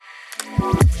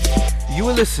You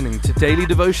are listening to Daily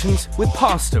Devotions with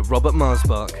Pastor Robert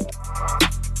Marsbach.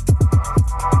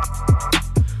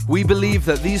 We believe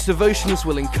that these devotions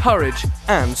will encourage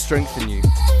and strengthen you.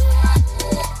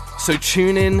 So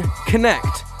tune in,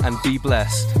 connect, and be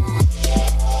blessed.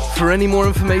 For any more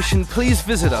information, please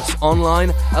visit us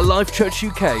online at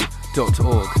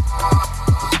lifechurchuk.org.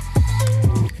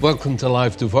 Welcome to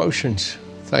Life Devotions.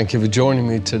 Thank you for joining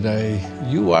me today.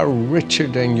 You are richer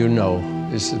than you know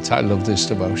is the title of this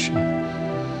devotion.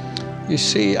 You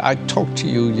see, I talked to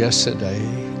you yesterday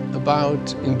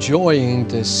about enjoying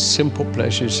the simple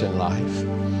pleasures in life,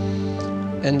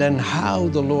 and then how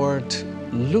the Lord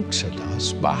looks at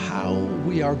us by how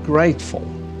we are grateful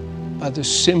by the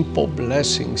simple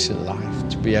blessings in life,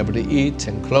 to be able to eat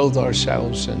and clothe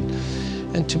ourselves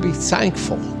and to be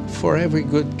thankful for every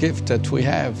good gift that we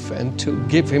have and to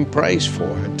give Him praise for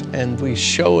it. And we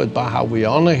show it by how we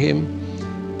honor Him,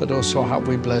 but also how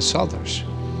we bless others.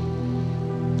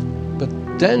 But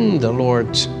then the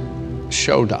Lord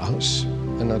showed us,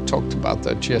 and I talked about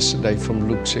that yesterday from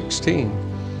Luke 16,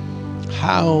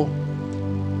 how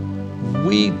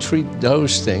we treat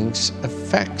those things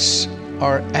affects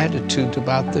our attitude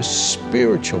about the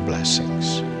spiritual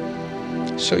blessings.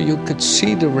 So you could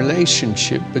see the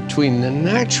relationship between the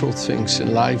natural things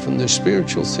in life and the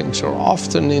spiritual things are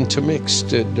often intermixed.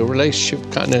 The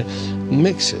relationship kind of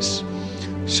mixes.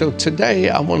 So today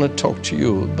I want to talk to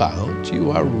you about you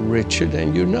are richer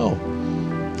than you know.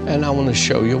 And I want to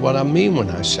show you what I mean when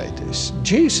I say this.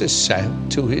 Jesus said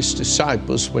to His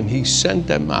disciples when He sent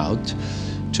them out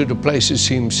to the places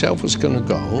He Himself was going to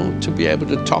go, to be able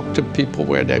to talk to people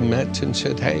where they met and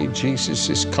said, hey, Jesus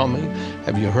is coming.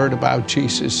 Have you heard about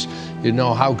Jesus? You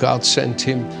know how God sent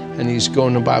Him and He's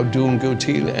going about doing good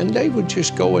healing. And they would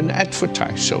just go and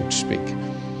advertise, so to speak.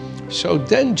 So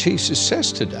then Jesus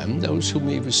says to them, those whom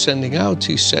He was sending out,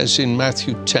 He says in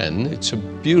Matthew 10, it's a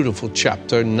beautiful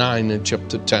chapter, 9 and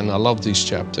chapter 10. I love these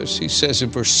chapters. He says in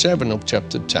verse 7 of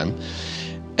chapter 10,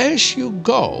 as you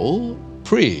go,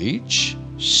 preach,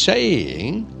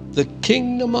 saying, the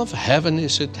kingdom of heaven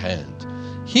is at hand.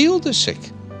 Heal the sick,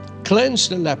 cleanse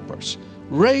the lepers,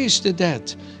 raise the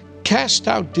dead, cast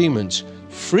out demons.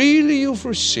 Freely you've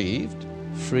received,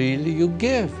 freely you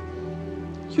give.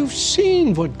 You've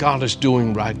seen what God is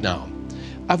doing right now.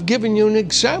 I've given you an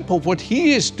example of what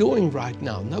He is doing right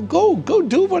now. Now go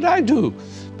do what I do,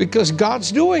 because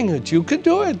God's doing it. You can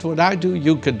do it. What I do,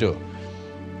 you can do.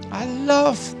 I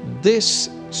love this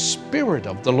spirit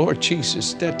of the Lord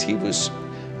Jesus, that He was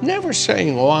never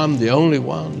saying, oh, I'm the only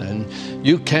one and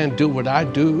you can't do what I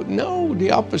do. No,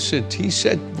 the opposite. He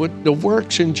said, what the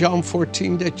works in John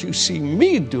 14 that you see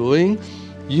me doing,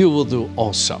 you will do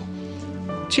also.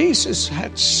 Jesus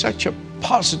had such a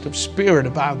positive spirit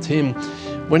about Him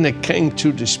when it came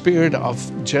to the spirit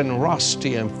of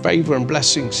generosity and favor and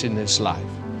blessings in His life.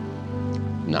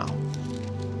 Now,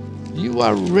 you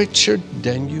are richer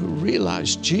than you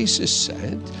realize. Jesus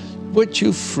said, what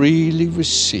you freely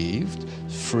received,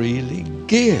 freely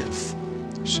give.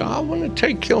 So I want to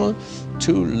take you on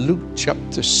to Luke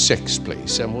chapter 6,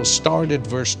 please, and we'll start at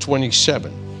verse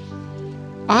 27.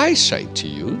 I say to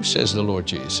you, says the Lord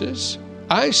Jesus,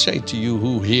 I say to you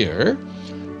who hear,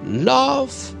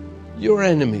 love your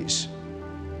enemies.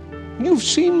 You've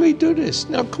seen me do this.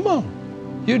 Now come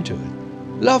on, you do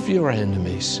it. Love your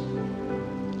enemies.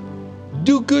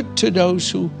 Do good to those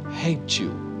who hate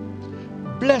you.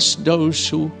 Bless those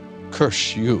who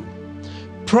curse you.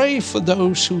 Pray for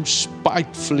those who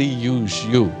spitefully use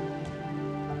you.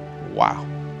 Wow.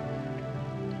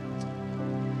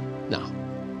 Now,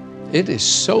 it is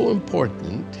so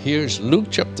important. Here's Luke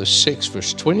chapter 6,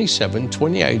 verse 27,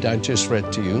 28, I just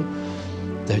read to you,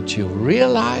 that you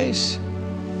realize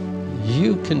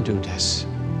you can do this.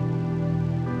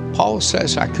 Paul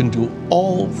says, I can do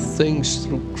all things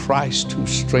through Christ who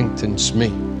strengthens me.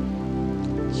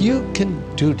 You can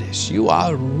do this. You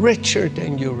are richer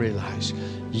than you realize.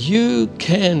 You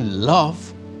can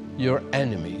love your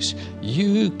enemies.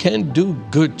 You can do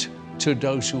good to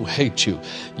those who hate you.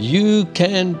 You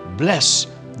can bless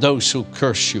those who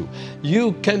curse you.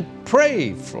 You can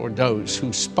pray for those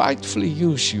who spitefully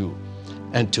use you.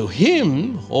 And to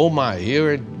him, oh my,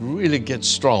 here it really gets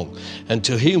strong. And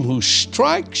to him who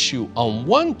strikes you on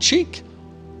one cheek,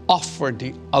 offer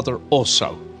the other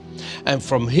also. And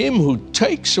from him who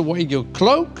takes away your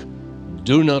cloak,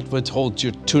 do not withhold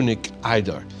your tunic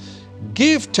either.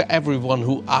 Give to everyone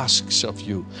who asks of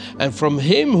you. And from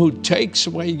him who takes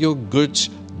away your goods,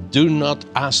 do not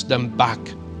ask them back.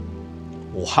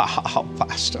 Wow,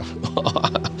 Pastor.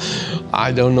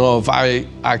 I don't know if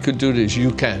I could do this.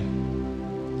 You can.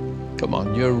 Come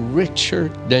on, you're richer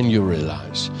than you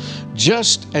realize.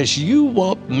 Just as you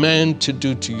want men to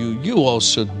do to you, you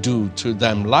also do to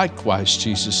them likewise,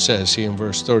 Jesus says here in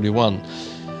verse 31.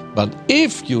 But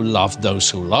if you love those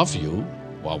who love you,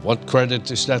 well, what credit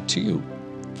is that to you?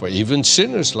 For even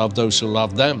sinners love those who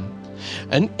love them.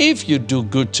 And if you do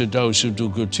good to those who do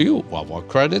good to you, well, what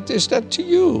credit is that to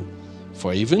you?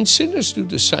 For even sinners do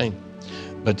the same.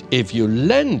 But if you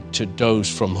lend to those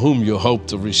from whom you hope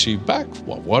to receive back,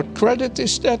 well, what credit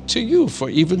is that to you?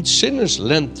 For even sinners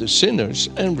lend to sinners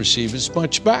and receive as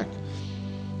much back.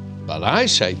 But I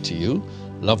say to you,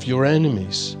 love your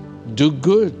enemies, do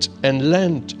good and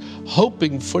lend,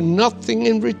 hoping for nothing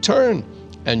in return.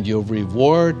 And your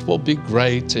reward will be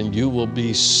great, and you will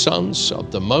be sons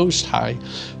of the Most High,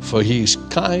 for he is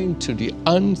kind to the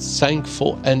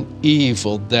unthankful and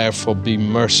evil. Therefore be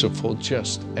merciful,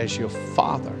 just as your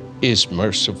Father is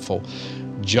merciful.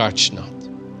 Judge not,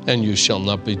 and you shall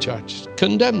not be judged.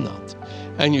 Condemn not,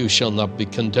 and you shall not be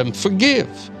condemned.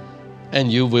 Forgive,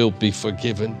 and you will be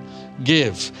forgiven.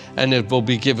 Give, and it will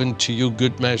be given to you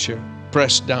good measure,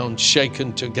 pressed down,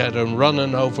 shaken together, and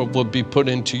running over will be put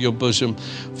into your bosom.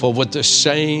 For with the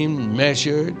same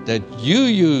measure that you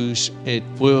use, it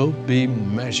will be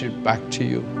measured back to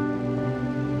you.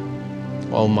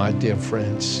 Oh, my dear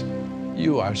friends,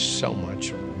 you are so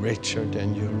much richer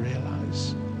than you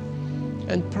realize.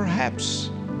 And perhaps,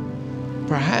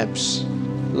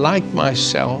 like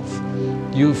myself,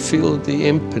 you feel the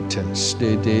impotence,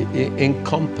 the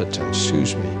incompetence,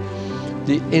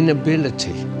 the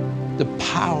inability, the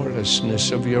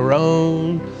powerlessness of your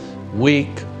own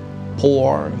weak,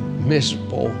 poor,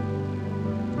 miserable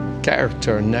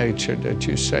character and nature, that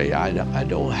you say, I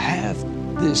don't have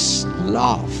this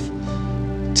love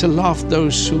to love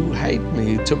those who hate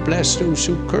me, to bless those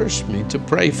who curse me, to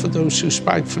pray for those who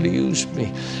spitefully use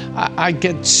me. I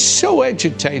get so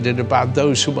agitated about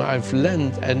those whom I've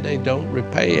lent and they don't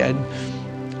repay,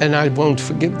 and I won't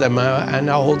forgive them, and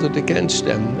I'll hold it against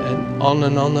them, and on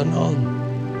and on and on.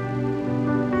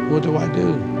 What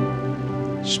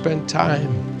do? Spend time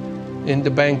in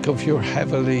the bank of your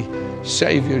heavenly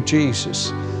Savior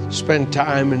Jesus. Spend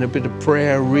time in a bit of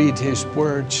prayer, read his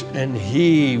words, and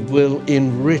he will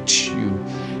enrich you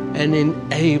and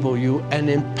enable you and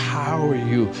empower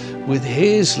you with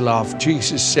his love.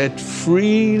 Jesus said,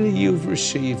 freely you've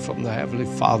received from the Heavenly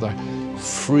Father,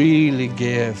 freely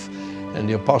give. And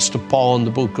the Apostle Paul in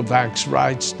the book of Acts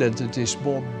writes that it is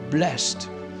more blessed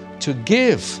to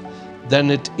give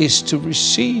than it is to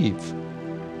receive.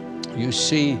 You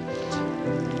see,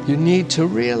 you need to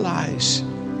realize,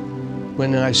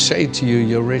 when I say to you,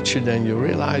 you're richer than you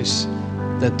realize,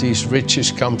 that these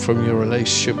riches come from your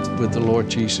relationship with the Lord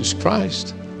Jesus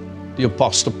Christ. The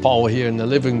Apostle Paul here in the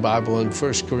Living Bible in 1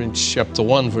 Corinthians chapter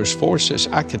 1 verse 4 says,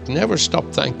 I could never stop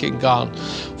thanking God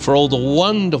for all the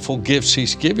wonderful gifts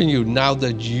he's given you now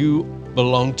that you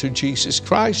belong to Jesus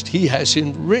Christ. He has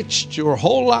enriched your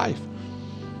whole life.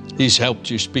 He's helped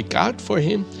you speak out for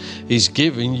him. He's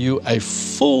given you a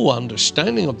full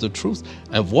understanding of the truth.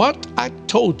 And what I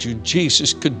told you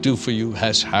Jesus could do for you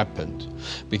has happened.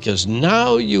 Because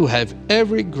now you have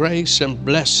every grace and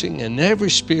blessing and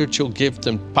every spiritual gift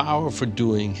and power for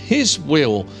doing his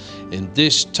will in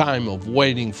this time of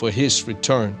waiting for his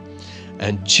return.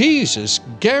 And Jesus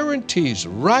guarantees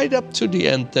right up to the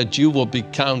end that you will be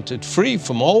counted free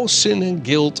from all sin and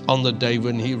guilt on the day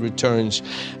when he returns.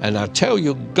 And I tell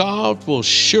you, God will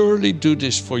surely do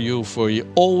this for you, for he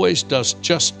always does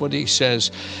just what he says.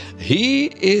 He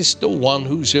is the one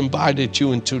who's invited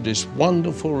you into this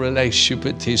wonderful relationship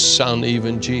with his Son,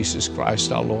 even Jesus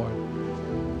Christ our Lord.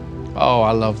 Oh,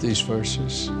 I love these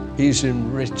verses. He's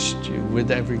enriched you with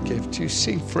every gift. You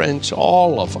see, friends,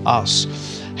 all of us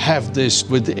have this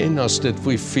within us that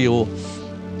we feel,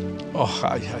 oh,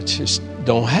 I just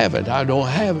don't have it. I don't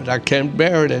have it. I can't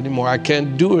bear it anymore. I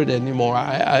can't do it anymore.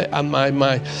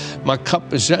 My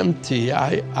cup is empty.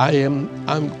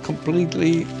 I'm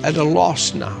completely at a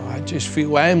loss now. I just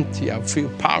feel empty. I feel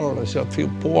powerless. I feel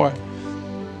poor.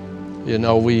 You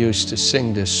know, we used to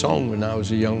sing this song when I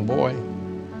was a young boy.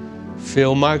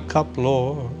 Fill my cup,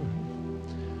 Lord.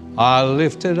 I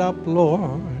lift it up,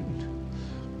 Lord.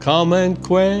 Come and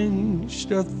quench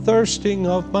the thirsting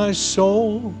of my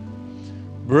soul.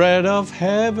 Bread of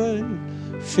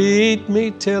heaven, feed me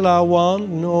till I want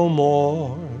no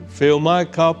more. Fill my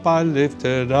cup, I lift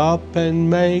it up, and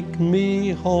make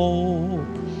me whole.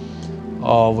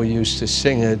 Oh, we used to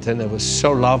sing it, and it was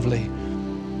so lovely,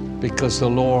 because the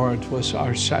Lord was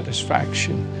our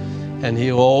satisfaction, and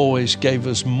he always gave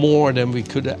us more than we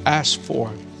could ask for.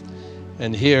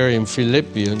 And here in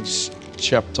Philippians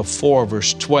chapter 4,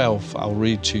 verse 12, I'll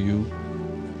read to you.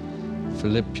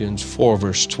 Philippians 4,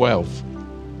 verse 12.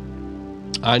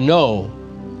 I know,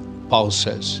 Paul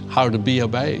says, how to be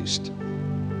abased,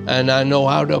 and I know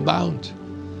how to abound.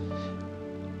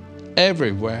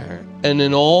 Everywhere and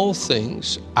in all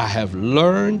things I have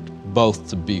learned both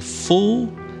to be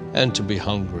full and to be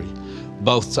hungry,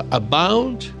 both to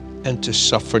abound and to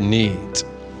suffer need.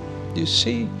 You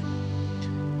see,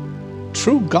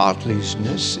 true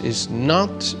godliness is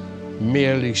not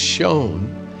merely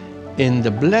shown in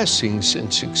the blessings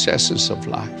and successes of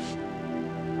life,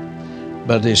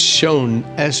 but is shown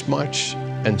as much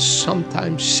and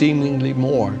sometimes seemingly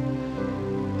more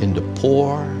in the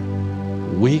poor,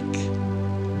 weak,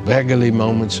 beggarly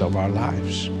moments of our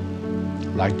lives.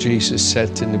 Like Jesus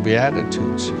said in the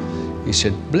Beatitudes, he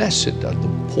said, "Blessed are the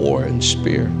poor in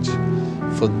spirit,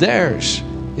 for theirs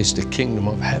is the kingdom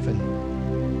of heaven."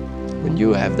 When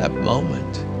you have that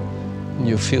moment and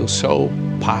you feel so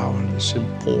powerless and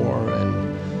poor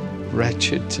and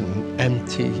wretched and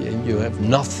empty, and you have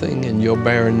nothing in your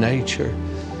barren nature,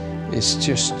 it's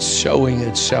just showing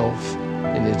itself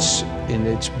in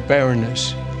its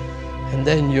barrenness. And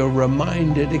then you're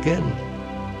reminded again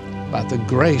by the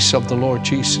grace of the Lord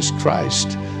Jesus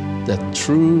Christ that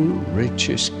true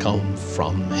riches come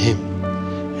from Him,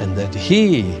 and that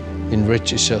He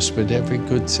enriches us with every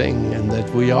good thing, and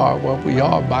that we are what we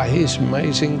are by His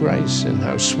amazing grace. And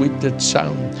how sweet that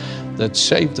sound that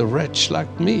saved a wretch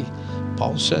like me.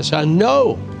 Paul says, I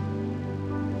know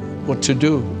what to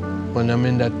do when I'm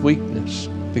in that weakness,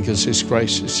 because His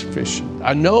grace is sufficient.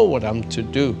 I know what I'm to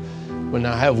do when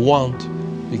I have want,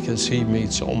 because He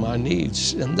meets all my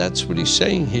needs. And that's what he's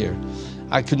saying here.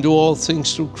 I can do all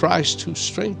things through Christ who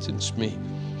strengthens me.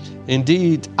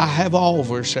 Indeed, I have all,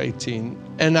 verse 18,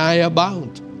 and I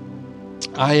abound.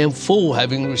 I am full,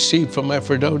 having received from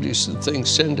Epaphroditus the things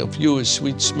sent of you, a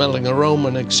sweet-smelling aroma,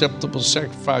 an acceptable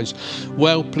sacrifice,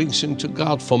 well-pleasing to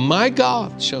God. For my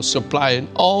God shall supply in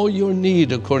all your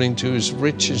need according to His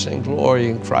riches and glory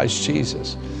in Christ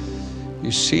Jesus.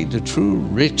 You see, the true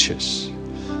riches,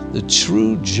 the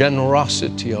true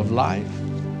generosity of life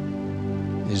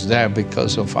is there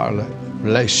because of our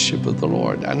relationship with the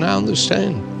Lord. And I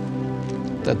understand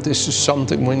that this is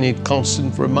something we need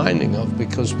constant reminding of,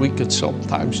 because we could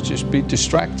sometimes just be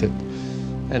distracted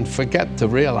and forget to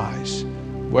realize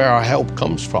where our help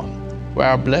comes from, where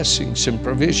our blessings and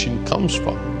provision comes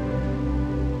from.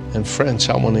 And friends,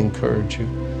 I want to encourage you,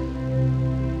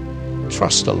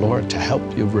 trust the Lord to help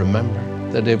you remember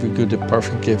that every good and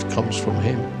perfect gift comes from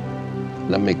Him.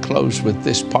 Let me close with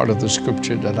this part of the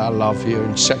scripture that I love here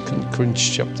in 2 Corinthians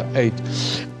chapter 8.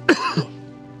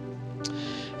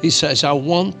 He says, I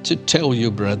want to tell you,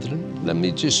 brethren, let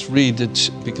me just read it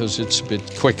because it's a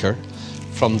bit quicker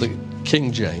from the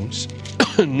King James,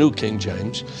 New King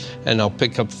James, and I'll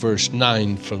pick up verse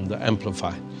 9 from the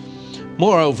Amplified.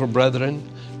 Moreover, brethren,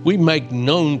 we make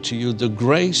known to you the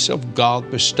grace of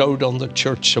God bestowed on the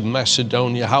church of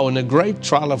Macedonia, how in a great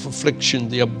trial of affliction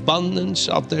the abundance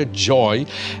of their joy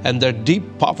and their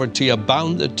deep poverty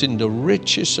abounded in the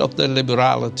riches of their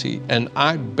liberality. And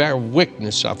I bear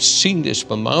witness, I've seen this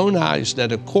with my own eyes,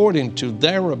 that according to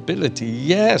their ability,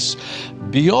 yes,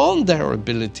 beyond their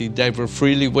ability, they were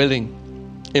freely willing,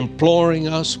 imploring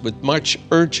us with much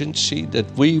urgency that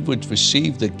we would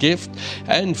receive the gift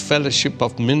and fellowship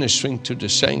of ministering to the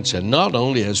saints. And not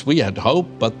only as we had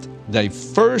hoped, but they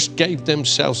first gave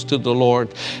themselves to the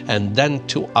Lord and then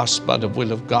to us by the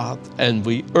will of God. And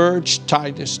we urge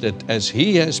Titus that as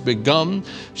he has begun,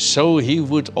 so he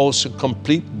would also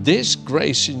complete this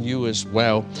grace in you as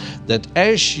well, that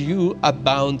as you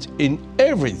abound in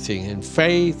everything, in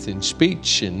faith, in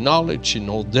speech, in knowledge, in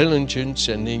all diligence,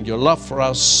 and in your love for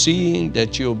us, seeing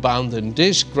that you abound in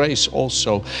this grace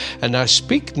also. And I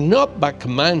speak not by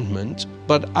commandment,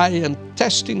 but I am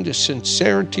testing the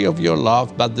sincerity of your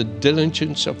love by the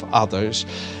diligence of others.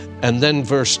 And then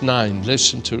verse 9,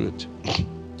 listen to it.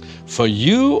 For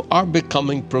you are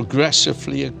becoming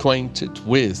progressively acquainted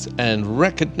with and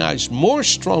recognize more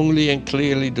strongly and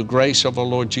clearly the grace of our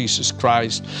Lord Jesus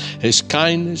Christ, His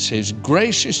kindness, His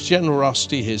gracious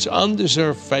generosity, His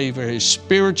undeserved favor, His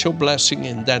spiritual blessing,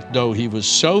 in that though He was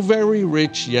so very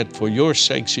rich, yet for your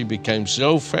sakes He became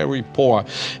so very poor,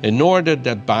 in order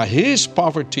that by His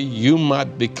poverty you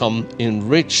might become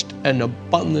enriched and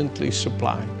abundantly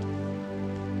supplied.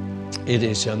 It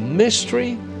is a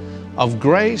mystery of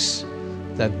grace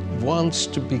that wants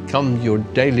to become your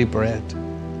daily bread.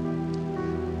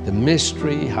 The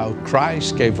mystery how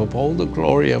Christ gave up all the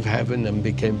glory of heaven and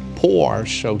became poor,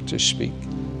 so to speak,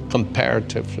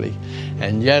 comparatively,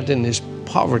 and yet in His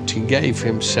poverty gave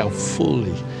Himself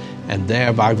fully, and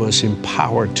thereby was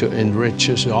empowered to enrich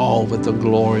us all with the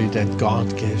glory that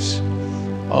God gives.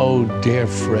 Oh, dear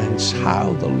friends,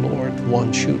 how the Lord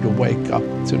wants you to wake up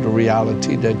to the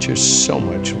reality that you're so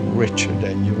much richer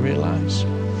than you realize.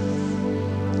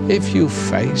 If you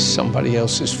face somebody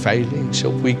else's failings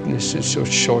or weaknesses or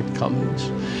shortcomings,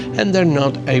 and they're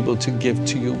not able to give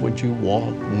to you what you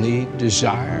want, need,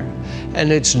 desire,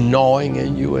 and it's gnawing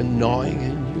in you and gnawing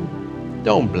in you,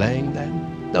 don't blame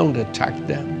them. Don't attack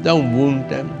them. Don't wound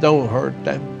them. Don't hurt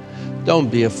them. Don't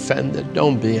be offended.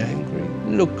 Don't be angry.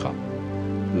 Look up.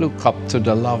 Look up to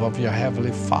the love of your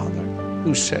Heavenly Father,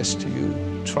 who says to you,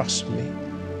 trust me,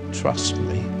 trust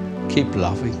me. Keep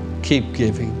loving, keep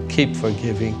giving, keep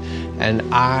forgiving, and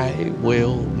I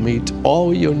will meet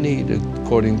all your need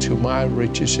according to my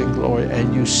riches and glory.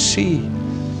 And you see,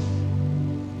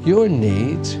 your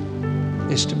need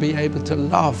is to be able to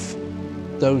love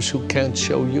those who can't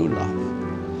show you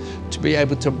love, to be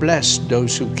able to bless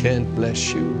those who can't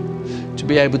bless you, to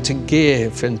be able to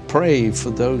give and pray for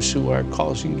those who are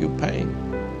causing you pain.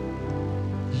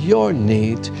 Your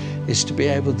need is to be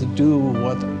able to do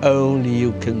what only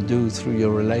you can do through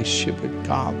your relationship with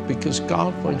God, because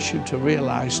God wants you to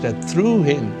realize that through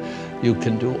Him you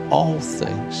can do all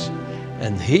things,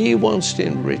 and He wants to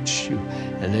enrich you.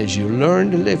 And as you learn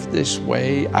to live this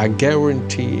way, I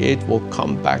guarantee it will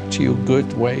come back to you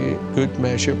good way, good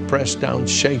measure, pressed down,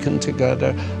 shaken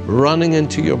together, running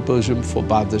into your bosom. For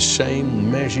by the same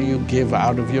measure you give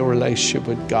out of your relationship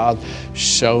with God,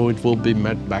 so it will be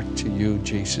met back to you,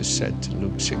 Jesus said to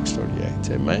Luke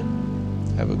 6:38. Amen.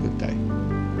 Have a good day.